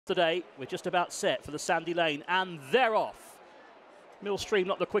Today, we're just about set for the Sandy Lane, and they're off. Millstream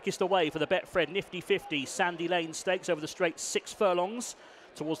not the quickest away for the Betfred Nifty 50 Sandy Lane Stakes over the straight 6 furlongs.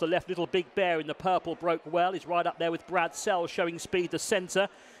 Towards the left, Little Big Bear in the purple broke well. He's right up there with Brad Sell showing speed. The centre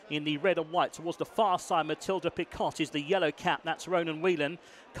in the red and white. Towards the far side, Matilda Picotte is the yellow cap. That's Ronan Whelan.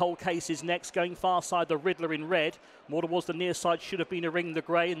 Cold Case is next. Going far side, the Riddler in red. More towards the near side, Should Have Been a Ring, the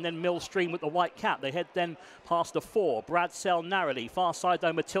grey. And then Millstream with the white cap. They head then past the 4. Brad Sell narrowly. Far side,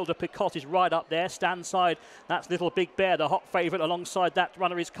 though, Matilda Picotte is right up there. Stand side, that's Little Big Bear, the hot favourite. Alongside that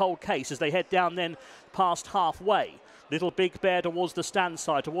runner is Cold Case as they head down then past halfway. Little Big Bear towards the stand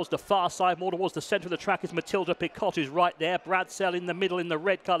side, towards the far side, more towards the centre of the track is Matilda Picotte, who's right there. Brad Sell in the middle in the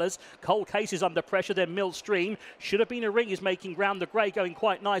red colours. Cold Case is under pressure, then Millstream. Should Have Been a Ring is making ground. The grey going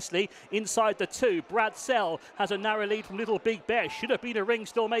quite nicely. Inside the 2, Brad Sell has a narrow lead from Little Big Bear. Should Have Been a Ring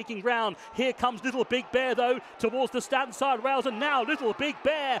still making ground. Here comes Little Big Bear, though, towards the stand side rails. And now Little Big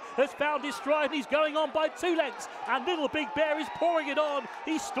Bear has found his stride and he's going on by 2 lengths. And Little Big Bear is pouring it on.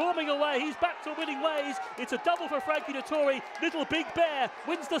 He's storming away. He's back to winning ways. It's a double for Frankie Dettori. Little Big Bear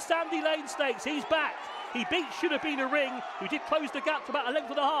wins the Sandy Lane Stakes. He's back. He beat Should Have Been a Ring, who did close the gap to about a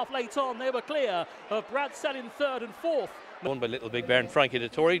length and a half late on. They were clear of Brad Sell in 3rd and 4th. Won by Little Big Bear and Frankie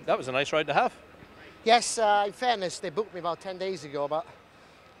Dettori. That was a nice ride to have. Yes, in fairness, they booked me about 10 days ago, but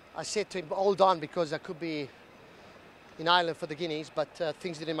I said to him, hold on, because I could be in Ireland for the Guineas, but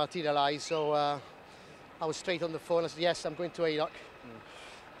things didn't materialise, so I was straight on the phone. I said, yes, I'm going to Haydock.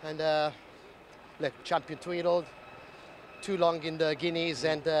 And look, champion 2-year-old, too long in the Guineas,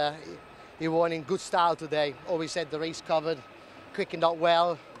 and he won in good style today. Always had the race covered, quickened out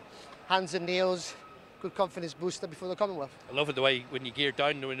well, hands and nails, good confidence booster before the Commonwealth. I love it the way when you gear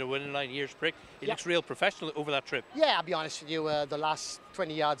down in the winning line, ears prick, he looks real professional over that trip. Yeah, I'll be honest with you, the last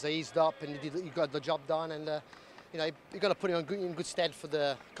 20 yards I eased up and he got the job done, and you know, you got to put him in good stead for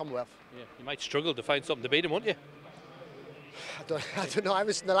the Commonwealth. Yeah, you might struggle to find something to beat him, won't you? I don't know, I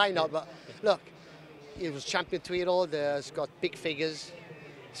was in the line-up, but look, he was champion 2-year-old, he's got big figures,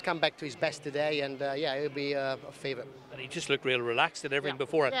 he's come back to his best today, and yeah, he'll be a favourite. And he just looked real relaxed and everything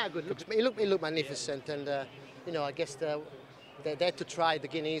before it. Yeah, good. He looked magnificent, and you know, I guess they're there to try the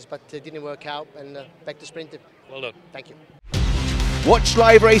Guineas, but it didn't work out, and back to sprinting. Well done. Thank you. Watch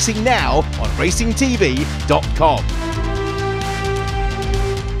live racing now on racingtv.com.